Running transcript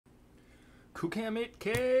QooCam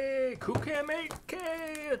 8K! QooCam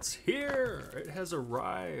 8K! It's here! It has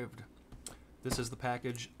arrived. This is the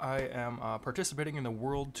package. I am participating in the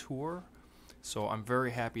world tour, so I'm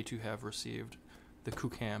very happy to have received the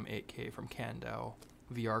QooCam 8K from Kandao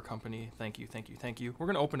VR company. Thank you, thank you, thank you. We're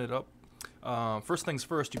going to open it up. First things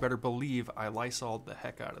first, you better believe I Lysoled the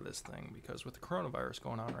heck out of this thing, because with the coronavirus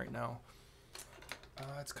going on right now,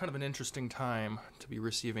 it's kind of an interesting time to be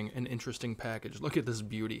receiving an interesting package. Look at this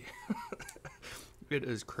beauty. It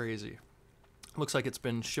is crazy. Looks like it's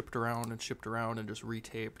been shipped around and just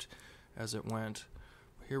retaped as it went.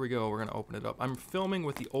 Here we go. We're going to open it up. I'm filming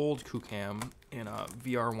with the old QooCam in a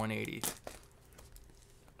VR 180.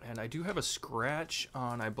 And I do have a scratch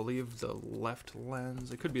on, I believe, the left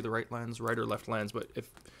lens. It could be the right lens, right or left lens, but if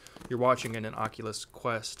you're watching in an Oculus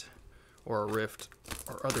Quest or a Rift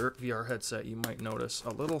or other VR headset, you might notice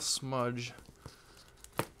a little smudge,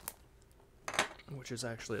 which is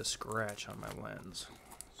actually a scratch on my lens.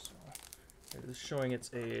 So it is showing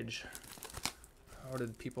its age. How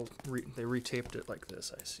did people they retaped it like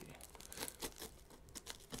this, I see.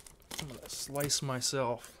 I'm gonna slice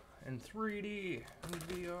myself in 3D in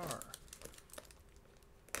VR.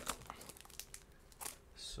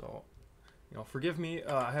 So, you know, forgive me,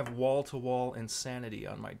 I have wall-to-wall insanity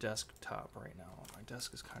on my desktop right now. My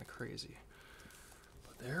desk is kind of crazy.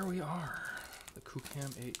 But there we are. The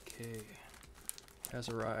QooCam 8K has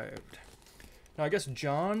arrived. Now, I guess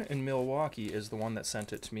John in Milwaukee is the one that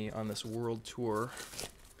sent it to me on this world tour.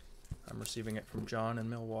 I'm receiving it from John in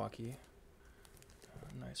Milwaukee.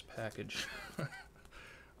 Nice package.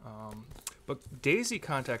 But Daisy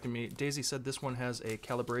contacted me. Daisy said this one has a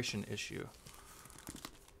calibration issue.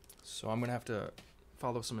 So I'm going to have to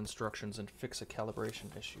follow some instructions and fix a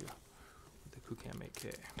calibration issue with the QooCam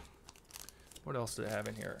 8K. What else did I have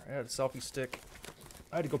in here? I had a selfie stick.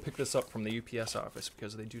 I had to go pick this up from the UPS office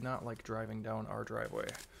because they do not like driving down our driveway.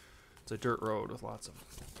 It's a dirt road with lots of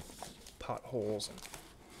potholes and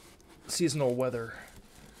seasonal weather.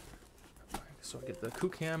 So I get the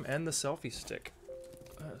QooCam and the selfie stick.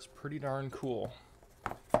 That is pretty darn cool.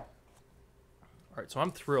 Alright, so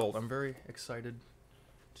I'm thrilled. I'm very excited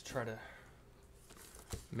to try to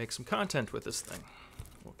make some content with this thing.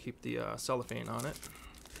 We'll keep the cellophane on it.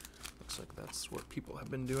 Looks like that's what people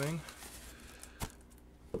have been doing.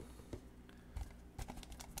 Let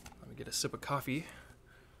me get a sip of coffee.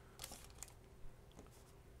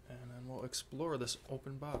 And then we'll explore this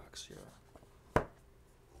open box here.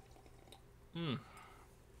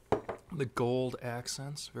 The gold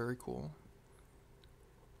accents, very cool.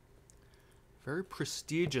 Very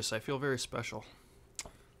prestigious. I feel very special.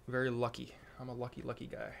 Very lucky. I'm a lucky, lucky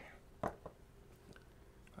guy.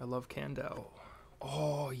 I love Kandao.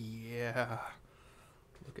 Oh, yeah.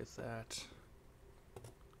 Look at that.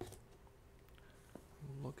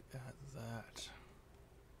 Look at that.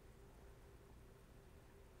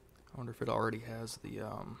 I wonder if it already has the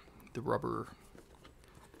rubber.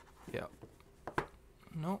 Yeah.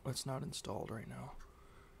 No, it's not installed right now.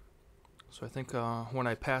 So I think when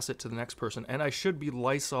I pass it to the next person, and I should be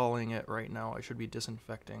Lysoling it right now. I should be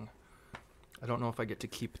disinfecting. I don't know if I get to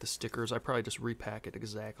keep the stickers. I probably just repack it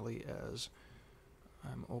exactly as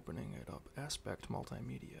I'm opening it up. Aspect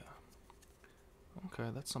Multimedia. Okay,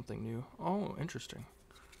 that's something new. Oh, interesting.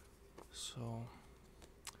 So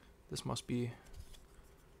this must be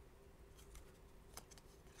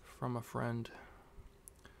from a friend,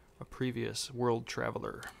 a previous world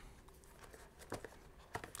traveler.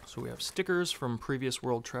 So we have stickers from previous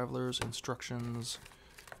world travelers, instructions,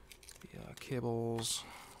 the cables,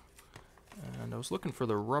 and I was looking for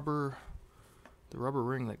the rubber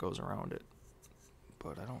ring that goes around it,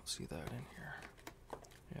 but I don't see that in here.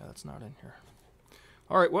 Yeah, that's not in here.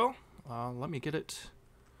 All right, well, let me get it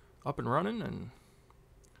up and running, and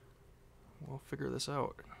we'll figure this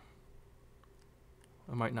out.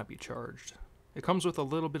 It might not be charged. It comes with a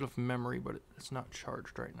little bit of memory, but it's not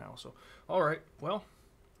charged right now. So, all right, well,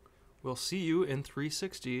 we'll see you in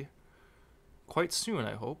 360 quite soon,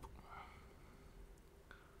 I hope.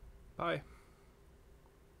 Bye.